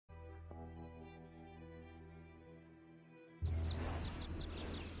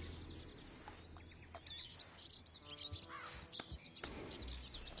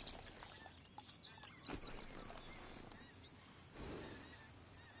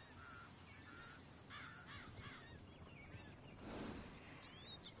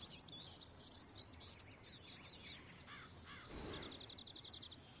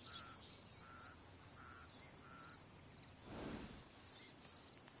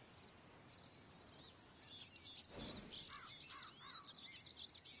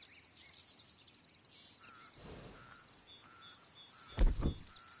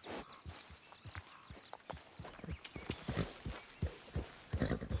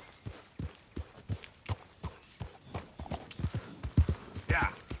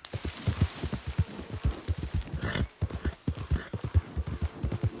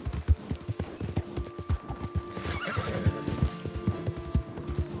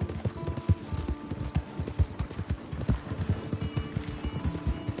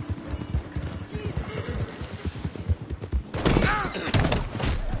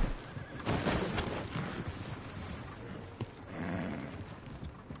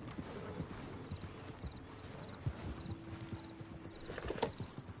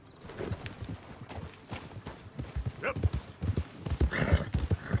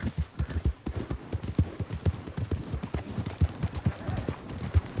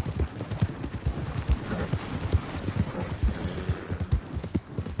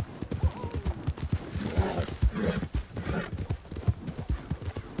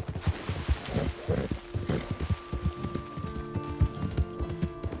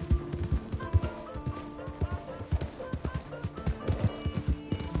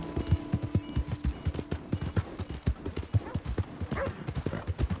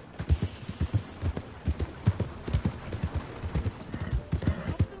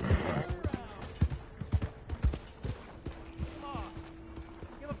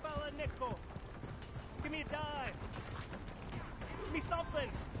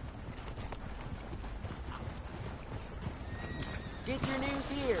Get your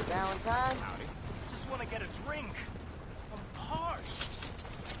news here, Valentine. Howdy. Just want to get a drink. I'm parched.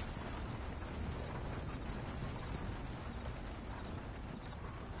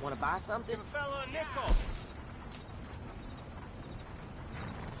 Want to buy something? Give a fella a nickel.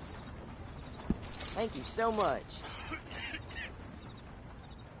 Thank you so much.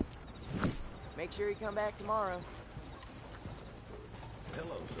 Make sure you come back tomorrow.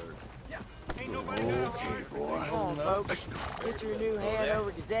 Hello, sir. Yeah. Ain't nobody got a Okay, heart. boy. Come on, folks. Get your new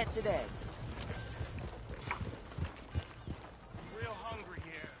Hanover Gazette today. Real hungry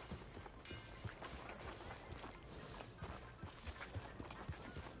here.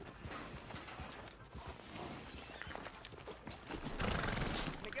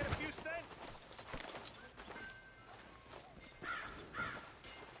 Can I get a few cents?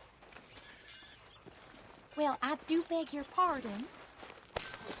 Well, I do beg your pardon.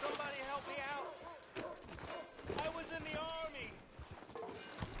 Will somebody help me out? I was in the army.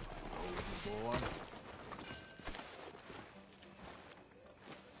 Boy.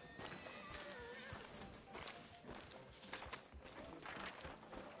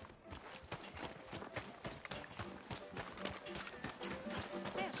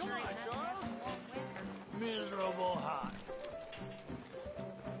 Come on, Charles. Miserable hot.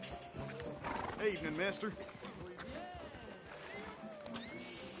 Evening, mister.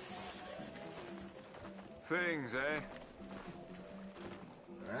 Things, eh?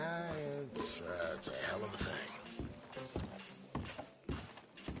 It's a hell of a thing.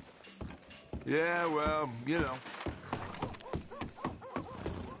 Yeah, well, you know.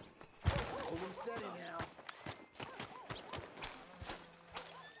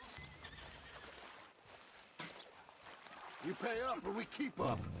 You pay up or we keep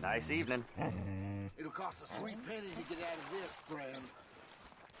up. Nice evening. It'll cost us 3 pennies to get out of this, friend.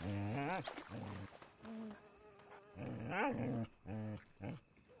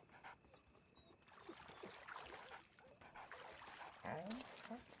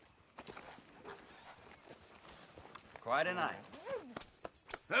 Quite a night.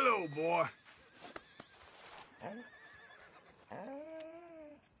 Hello, boy.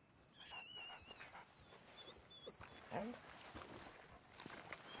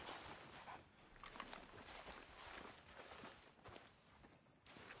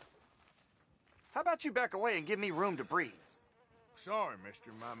 How about you back away and give me room to breathe? Sorry,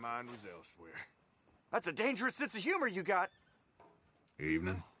 mister. My mind was elsewhere. That's a dangerous sense of humor you got.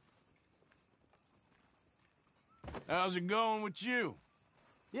 Evening. How's it going with you?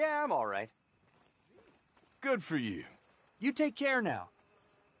 Yeah, I'm all right. Good for you. You take care now.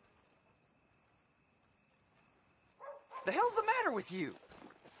 The hell's the matter with you?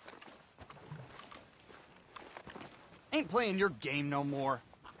 Ain't playing your game no more.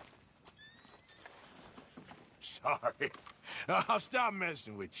 Sorry. I'll stop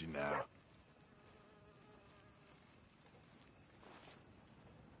messing with you now.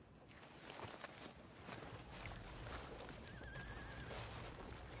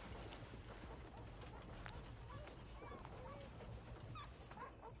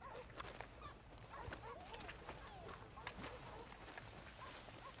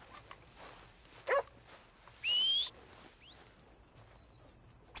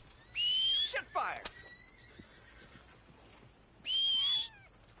 Shit fire!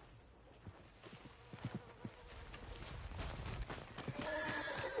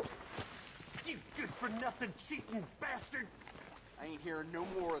 You good-for-nothing cheating bastard! I ain't hearing no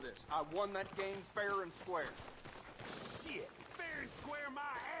more of this. I won that game fair and square. Shit! Fair and square my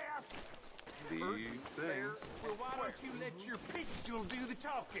ass! These things. Well, why don't you let your pistol do the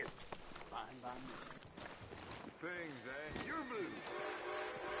talking? Fine by me. Things, eh? Your move.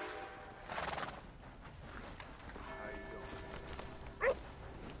 How you doing?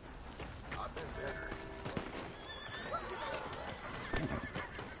 I've been better.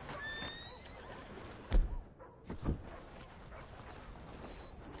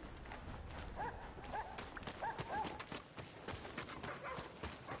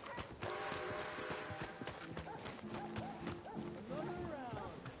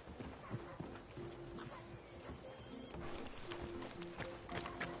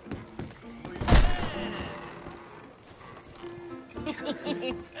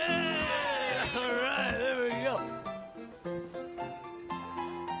 Alright, there we go.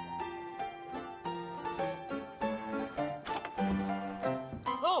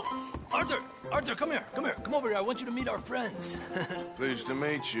 Oh, Arthur! Arthur, come here. Come here. Come over here. I want you to meet our friends. Pleased to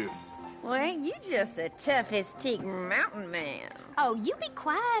meet you. Well, ain't you just the toughest teak mountain man? Oh, you be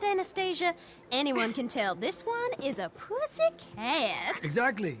quiet, Anastasia. Anyone can tell this one is a pussy cat.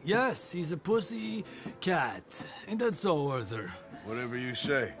 Exactly. Yes, he's a pussy cat. Ain't that so, Arthur? Whatever you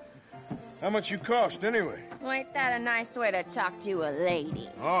say. How much you cost, anyway? Well, ain't that a nice way to talk to a lady?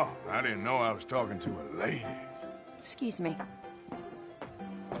 Oh, I didn't know I was talking to a lady. Excuse me.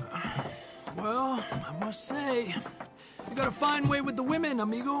 Well, I must say, you got a fine way with the women,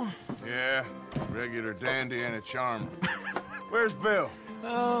 amigo. Yeah, regular dandy and a charmer. Where's Bill?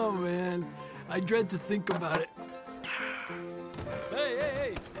 Oh, man. I dread to think about it.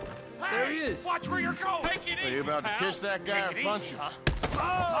 Hey! There he is. Watch where you're going. Take it easy, Are you about to pal. kiss that guy or Take it punch easy, him? huh?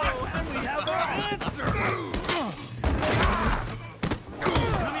 Oh, and we have our answer.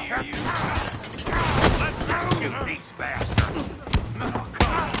 Come here, you. Let's get these bastards. No,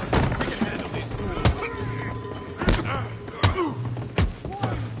 come on. We can handle these fools, huh?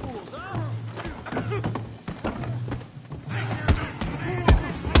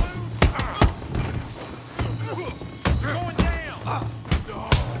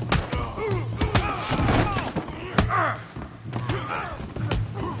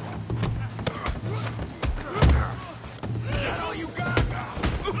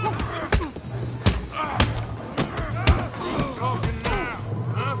 Going down.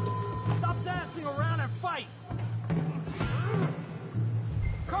 Stop dancing around and fight.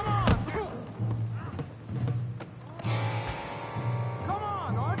 Come on. Come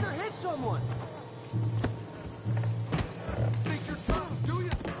on, Arthur, hit someone. Think you're tough, do you?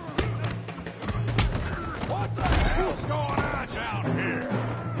 What the hell's going on down here?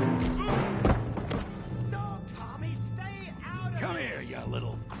 No, Tommy, stay out of Come this. here, you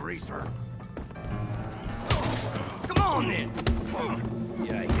little greaser. Come on, then.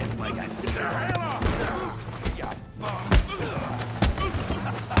 Yeah, hit like a... Get the hell off! Yeah. That'll do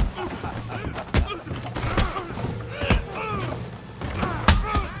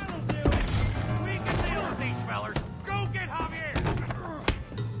it. We can deal with these fellers. Go get Javier.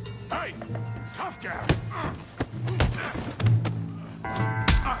 Hey, tough guy.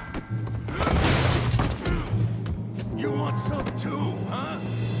 You want some too, huh?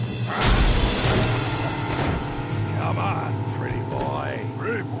 Come on, pretty boy.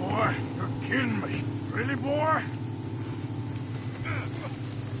 Really, boy? You're kidding me. Really, boy?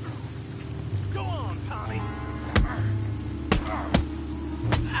 Go on, Tommy.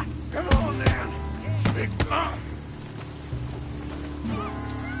 Come on, then. Big... Kill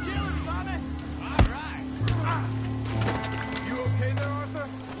him, Tommy. All right. You okay there, Arthur?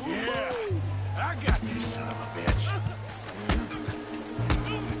 Yeah. I got this son of a bitch.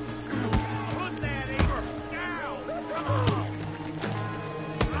 Put that eagle down. Come on.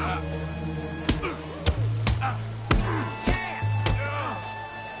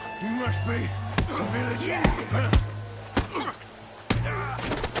 You must be a village idiot.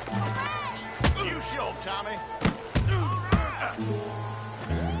 You show him, Tommy.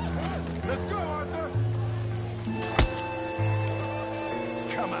 Let's go, Arthur.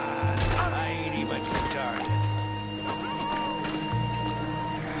 Come on. I ain't even started.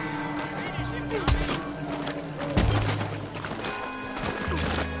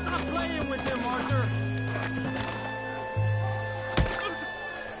 Stop playing with him, Arthur.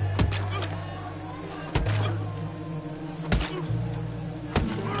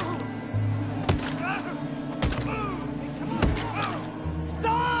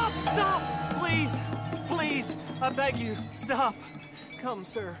 Stop! Stop! Please! Please! I beg you, stop. Come,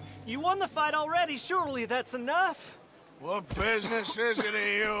 sir. You won the fight already. Surely that's enough. What business is it of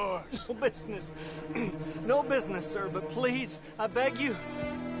yours? No business. No business, sir, but please, I beg you.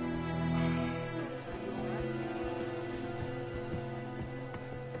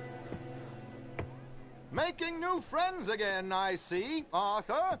 Making new friends again, I see,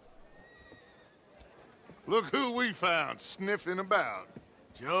 Arthur. Look who we found sniffing about.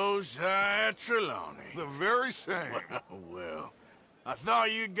 Josiah Trelawney. The very same. Well, I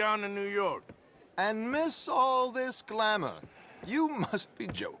thought you'd gone to New York. And miss all this glamour. You must be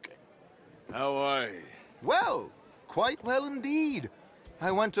joking. How are you? Well, quite well indeed.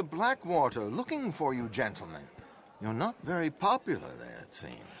 I went to Blackwater looking for you gentlemen. You're not very popular there, it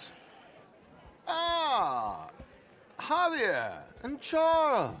seems. Ah, Javier and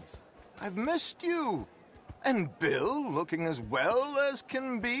Charles. I've missed you. And Bill looking as well as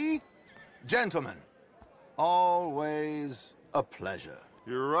can be. Gentlemen, always a pleasure.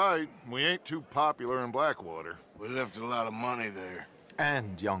 You're right. We ain't too popular in Blackwater. We left a lot of money there.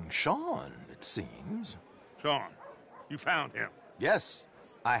 And young Sean, it seems. Sean, you found him. Yes,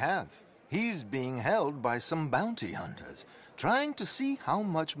 I have. He's being held by some bounty hunters, trying to see how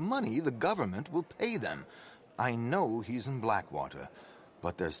much money the government will pay them. I know he's in Blackwater,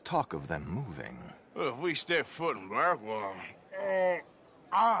 but there's talk of them moving. Well, if we step foot in Blackwater...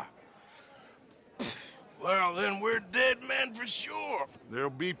 Well, then we're dead men for sure. There'll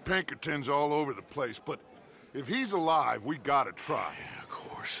be Pinkertons all over the place, but if he's alive, we gotta try. Yeah, of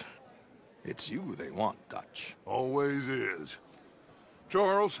course. It's you they want, Dutch. Always is.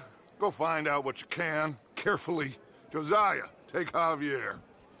 Charles, go find out what you can, carefully. Josiah, take Javier.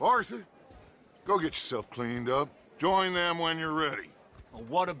 Arthur, go get yourself cleaned up. Join them when you're ready. Well,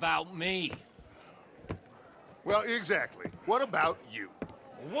 what about me? Well, exactly. What about you?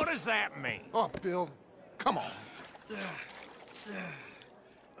 What does that mean? Oh, Bill, come on.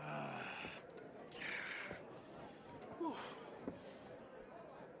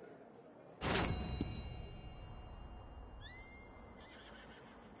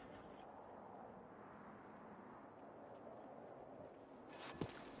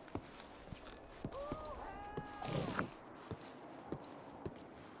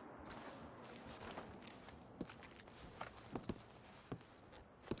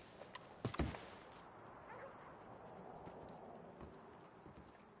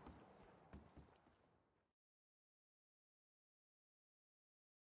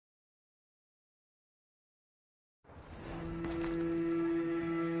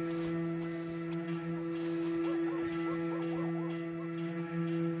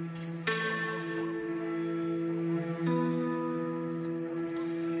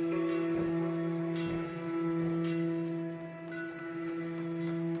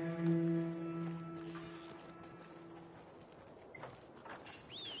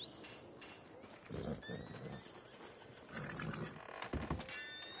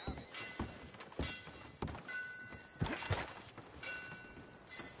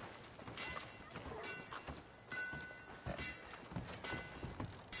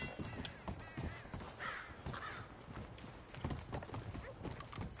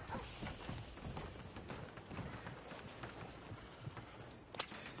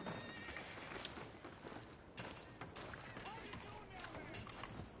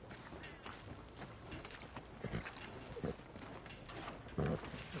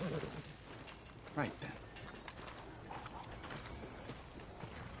 Right then.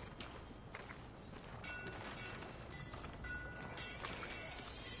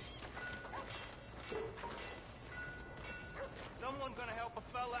 Someone gonna help a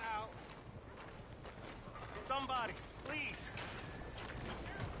fella out? Somebody, please.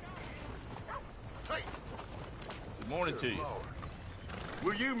 Hey! Good morning to you.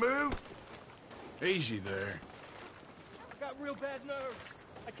 Will you move? Easy there. I got real bad nerves.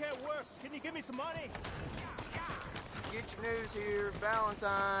 I can't work. Can you give me some money? Get your news here,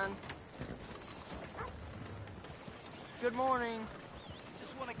 Valentine. Good morning.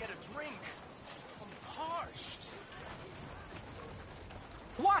 Just want to get a drink. I'm parched.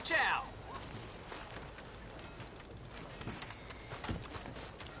 Watch out!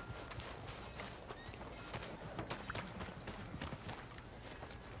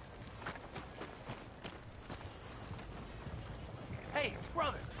 Hey,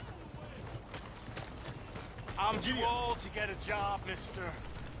 brother. I'm too old to get a job, mister.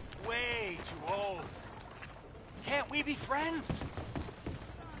 Way too old. Can't we be friends?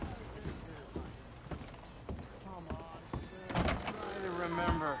 Try to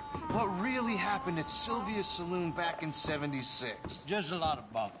remember what really happened at Sylvia's Saloon back in '76. Just a lot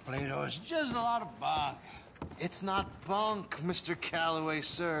of bunk, Plato. It's just a lot of bunk. It's not bunk, Mr. Calloway,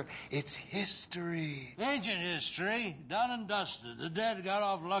 sir. It's history. Ancient history, done and dusted. The dead got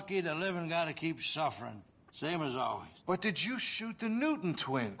off lucky, the living gotta keep suffering. Same as always. But did you shoot the Newton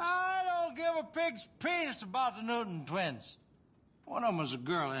twins? I don't give a pig's penis about the Newton twins. One of them was a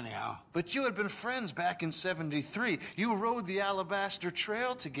girl, anyhow. But you had been friends back in '73. You rode the Alabaster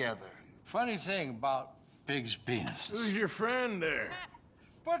Trail together. Funny thing about pig's penises. Who's your friend there?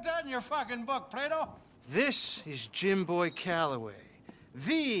 Put that in your fucking book, Plato. This is Jim Boy Calloway.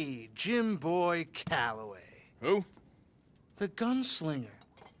 The Jim Boy Calloway. Who? The gunslinger.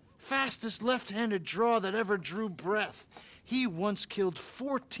 Fastest left-handed draw that ever drew breath. He once killed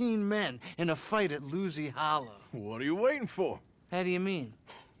 14 men in a fight at Lucy Hollow. What are you waiting for? How do you mean?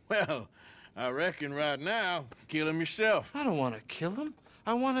 Well, I reckon right now, kill him yourself. I don't want to kill him.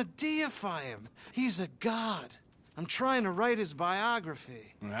 I want to deify him. He's a god. I'm trying to write his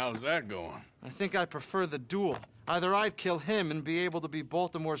biography. And how's that going? I think I prefer the duel. Either I'd kill him and be able to be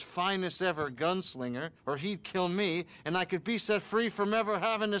Baltimore's finest ever gunslinger, or he'd kill me, and I could be set free from ever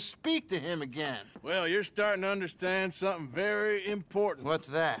having to speak to him again. Well, you're starting to understand something very important. What's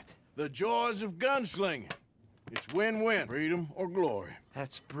that? The joys of gunslinging. It's win-win, freedom or glory.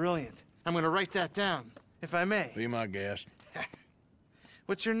 That's brilliant. I'm going to write that down, if I may. Be my guest.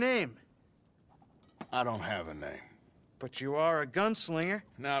 What's your name? I don't have a name. But you are a gunslinger.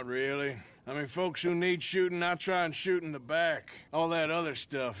 Not really. I mean, folks who need shooting, I try and shoot in the back. All that other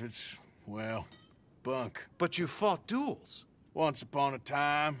stuff, it's, well, bunk. But you fought duels. Once upon a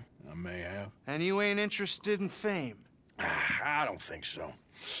time, I may have. And you ain't interested in fame? I don't think so.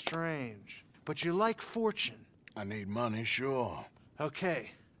 Strange. But you like fortune. I need money, sure.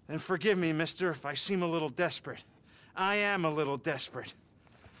 Okay. Then forgive me, mister, if I seem a little desperate. I am a little desperate.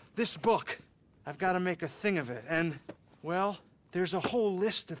 This book, I've got to make a thing of it, and, well, there's a whole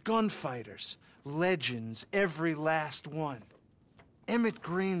list of gunfighters. Legends, every last one. Emmett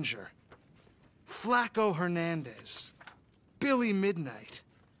Granger. Flaco Hernandez. Billy Midnight.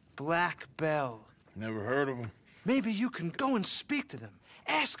 Black Bell. Never heard of them. Maybe you can go and speak to them.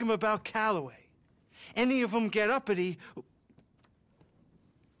 Ask them about Calloway. Any of them get uppity,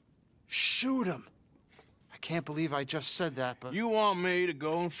 shoot them. I can't believe I just said that, but... You want me to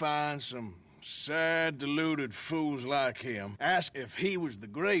go and find some sad, deluded fools like him, ask if he was the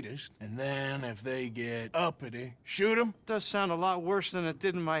greatest, and then if they get uppity, shoot him? Does sound a lot worse than it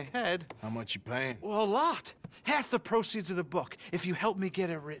did in my head. How much you paying? Well, a lot. Half the proceeds of the book, if you help me get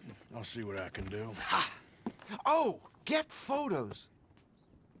it written. I'll see what I can do. Ha! Oh, get photos.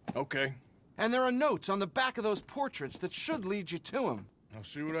 Okay. And there are notes on the back of those portraits that should lead you to him. I'll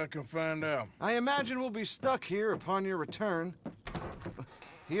see what I can find out. I imagine we'll be stuck here upon your return.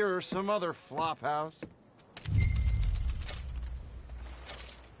 Here are some other flophouse.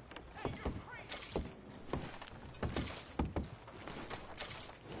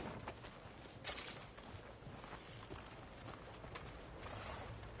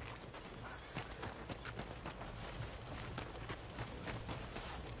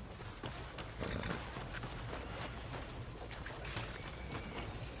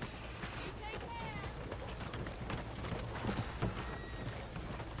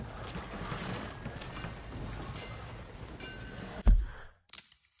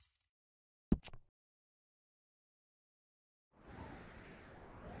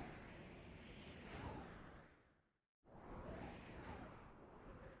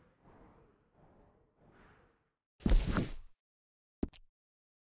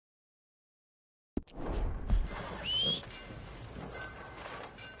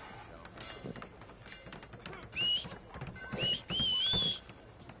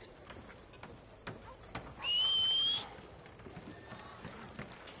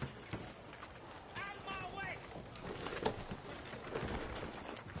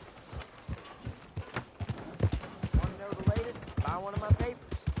 One of my papers.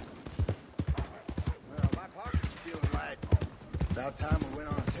 Well, my pocket's feeling light. About time we went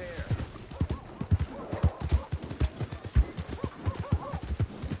on a tear.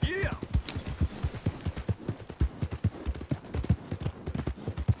 Yeah!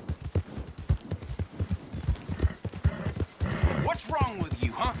 What's wrong with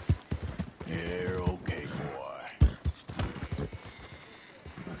you, huh? You're okay, boy.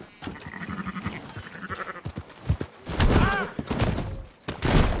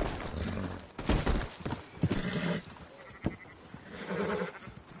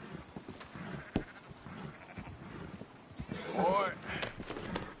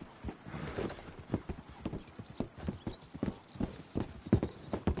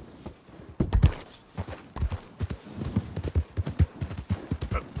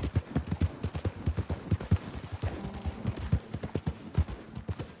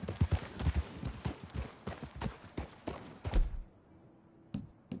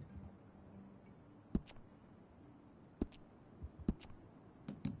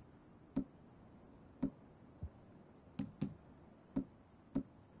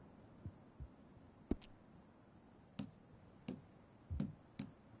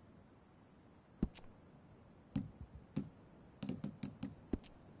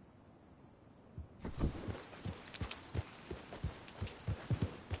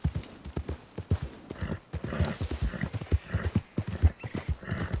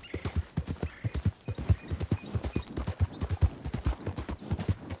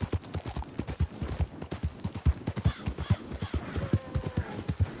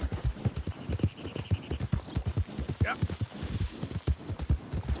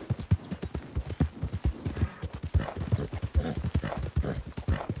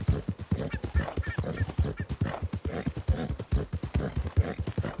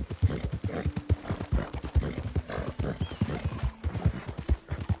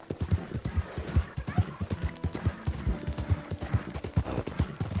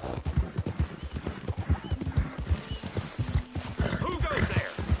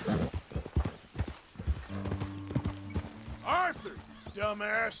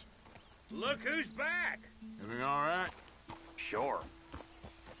 Dumbass. Look who's back. Everything all right? Sure.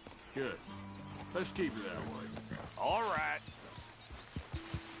 Good. Let's keep it that way. All right.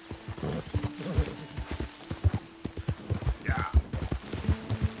 Yeah.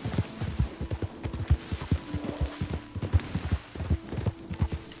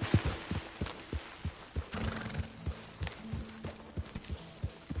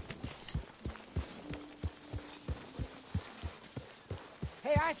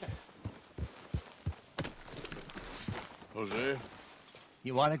 Hey, Arthur. Jose?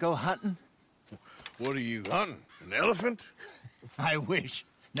 You want to go hunting? What are you hunting? An elephant? I wish.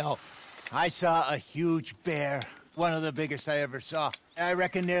 No. I saw a huge bear. One of the biggest I ever saw. I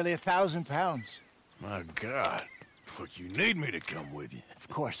reckon nearly 1,000 pounds. My God. But you need me to come with you. Of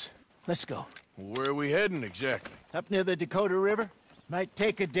course. Let's go. Where are we heading exactly? Up near the Dakota River. Might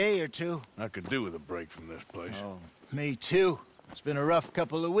take a day or two. I could do with a break from this place. Oh, me too. It's been a rough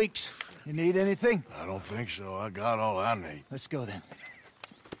couple of weeks. You need anything? I don't think so. I got all I need. Let's go then.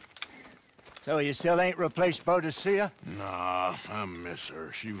 So you still ain't replaced Boadicea? Nah, I miss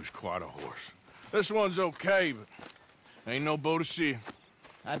her. She was quite a horse. This one's okay, but ain't no Boadicea.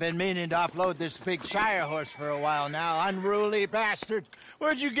 I've been meaning to offload this big Shire horse for a while now. Unruly bastard.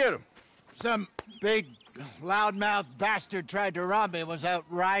 Where'd you get him? Some big, loudmouth bastard tried to rob me, was out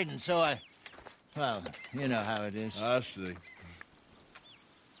riding, so I... Well, you know how it is. I see.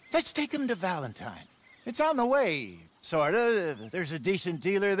 Let's take him to Valentine. It's on the way, sorta. There's a decent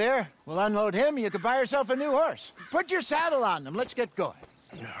dealer there. We'll unload him, you could buy yourself a new horse. Put your saddle on him, let's get going.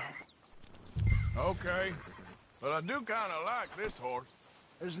 Okay, but I do kind of like this horse.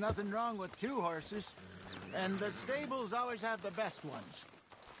 There's nothing wrong with two horses, and the stables always have the best ones.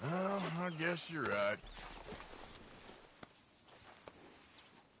 Oh, I guess you're right.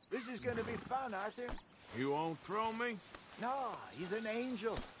 This is gonna be fun, Arthur. You won't throw me? No, he's an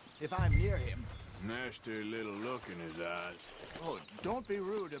angel, if I'm near him. Nasty little look in his eyes. Oh, don't be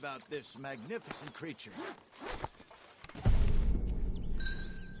rude about this magnificent creature.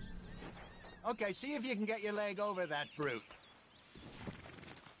 Okay, see if you can get your leg over that brute.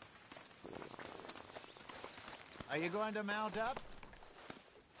 Are you going to mount up?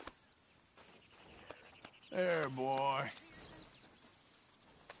 There, boy.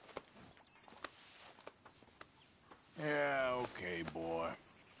 Yeah, okay, boy.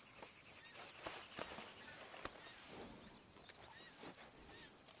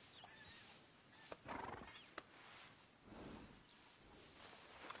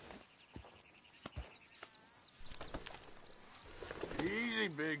 Easy,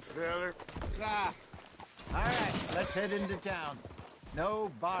 big feller. Ah. All right, let's head into town.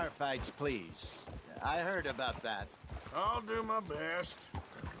 No bar fights, please. I heard about that. I'll do my best.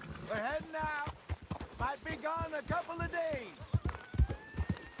 We're heading out. Might be gone a couple of days.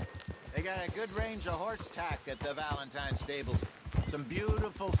 They got a good range of horse tack at the Valentine stables. Some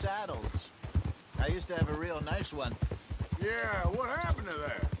beautiful saddles. I used to have a real nice one. Yeah, what happened to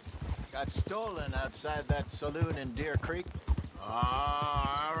that? Got stolen outside that saloon in Deer Creek.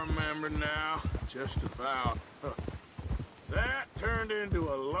 Ah, I remember now. Just about. That turned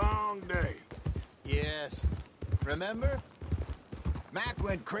into a long day. Yes. Remember? Mac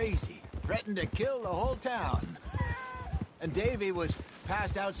went crazy. Threatened to kill the whole town. And Davy was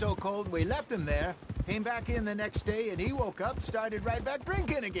passed out so cold we left him there. Came back in the next day and he woke up, started right back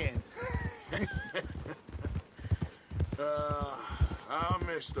drinking again. I'll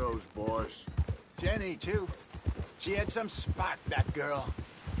miss those boys. Jenny, too. She had some spark, that girl.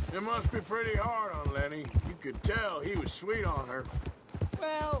 It must be pretty hard on Lenny. You could tell he was sweet on her.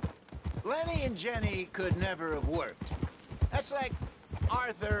 Well, Lenny and Jenny could never have worked. That's like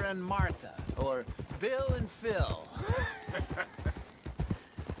Arthur and Martha, or Bill and Phil.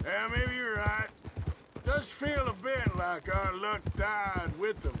 Yeah, maybe you're right. Does feel a bit like our luck died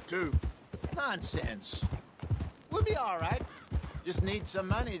with them, too. Nonsense. We'll be all right. Just need some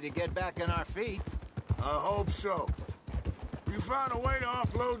money to get back on our feet. I hope so. You found a way to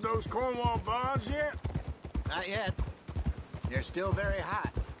offload those Cornwall bonds yet? Not yet. They're still very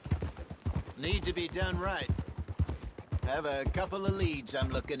hot. Need to be done right. Have a couple of leads I'm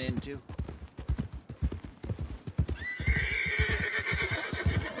looking into.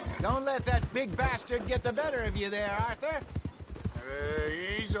 Don't let that big bastard get the better of you there, Arthur.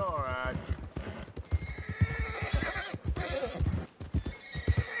 He's all right.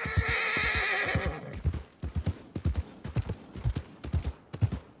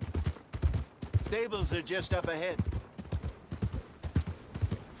 Stables are just up ahead.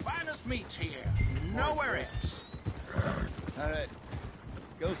 Finest meats here. Nowhere else. All right.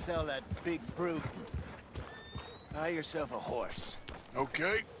 Go sell that big brute. Buy yourself a horse.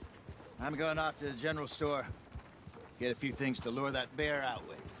 Okay. I'm going off to the general store. Get a few things to lure that bear out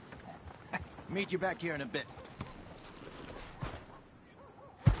with. Meet you back here in a bit.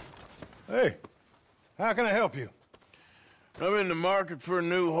 Hey, how can I help you? I'm in the market for a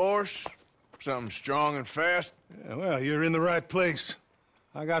new horse. Something strong and fast. Yeah, well, you're in the right place.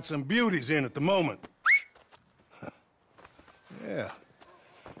 I got some beauties in at the moment. Yeah.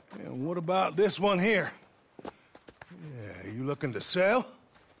 And what about this one here? Yeah, you looking to sell?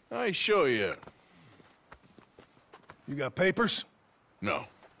 I ain't sure yet. You got papers? No.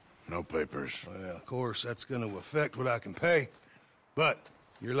 No papers. Well, of course, that's gonna affect what I can pay. But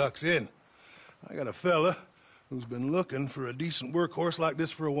your luck's in. I got a fella who's been looking for a decent workhorse like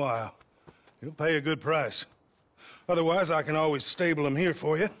this for a while. He'll pay a good price. Otherwise, I can always stable him here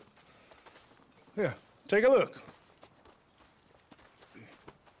for you. Here, take a look.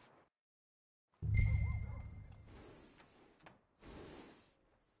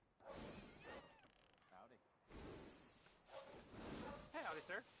 Howdy,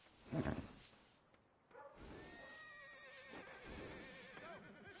 sir.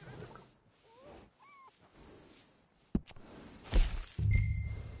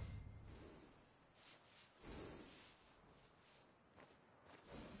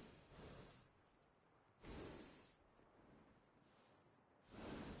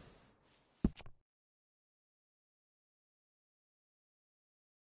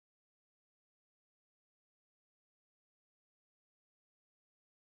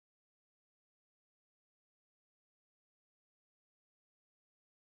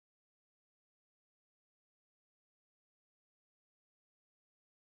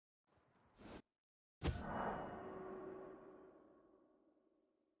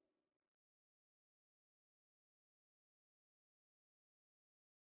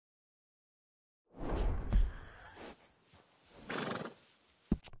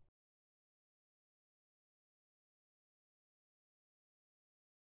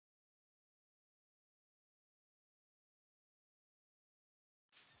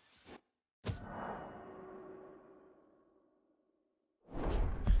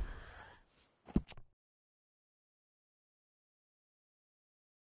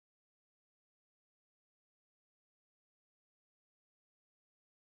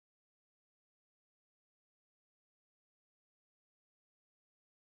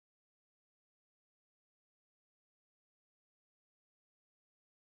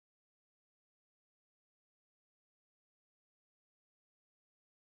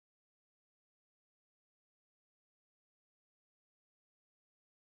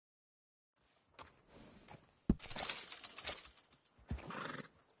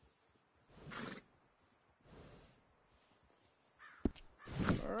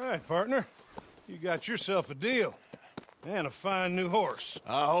 All right, partner. You got yourself a deal. And a fine new horse.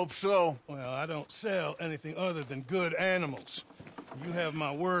 I hope so. Well, I don't sell anything other than good animals. You have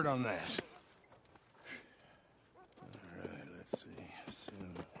my word on that. All right, let's see.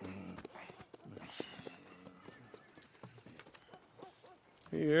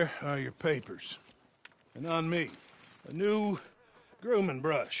 Here are your papers. And on me, a new grooming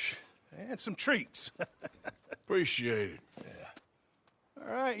brush. And some treats. Appreciate it. Yeah.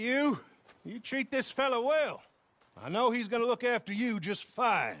 All right, you treat this fella well. I know he's gonna look after you just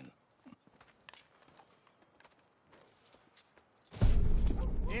fine.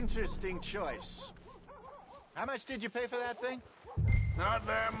 Interesting choice. How much did you pay for that thing? Not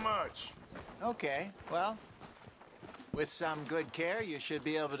that much. Okay, well, with some good care, you should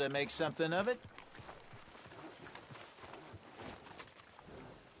be able to make something of it.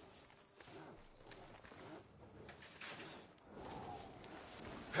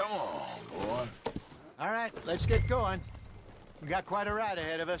 Come on, boy. All right, let's get going. We got quite a ride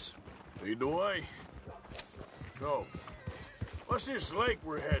ahead of us. Lead the way. So, what's this lake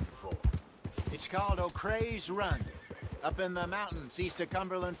we're heading for? It's called O'Creagh's Run, up in the mountains east of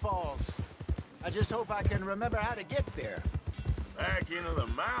Cumberland Falls. I just hope I can remember how to get there. Back into the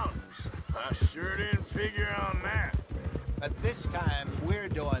mountains? I sure didn't figure on that. But this time, we're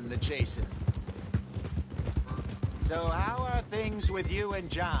doing the chasing. So how are things with you and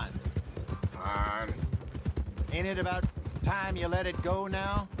John? Fine. Ain't it about time you let it go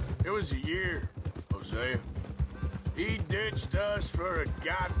now? It was a year, Hosea. He ditched us for a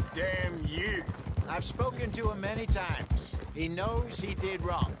goddamn year. I've spoken to him many times. He knows he did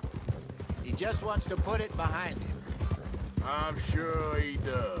wrong. He just wants to put it behind him. I'm sure he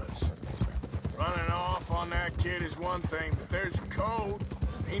does. Running off on that kid is one thing, but there's a code.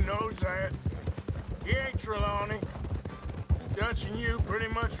 He knows that. He ain't Trelawney. Dutch and you pretty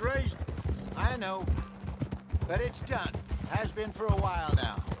much raised him. I know. But it's done. Has been for a while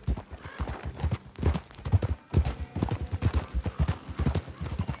now.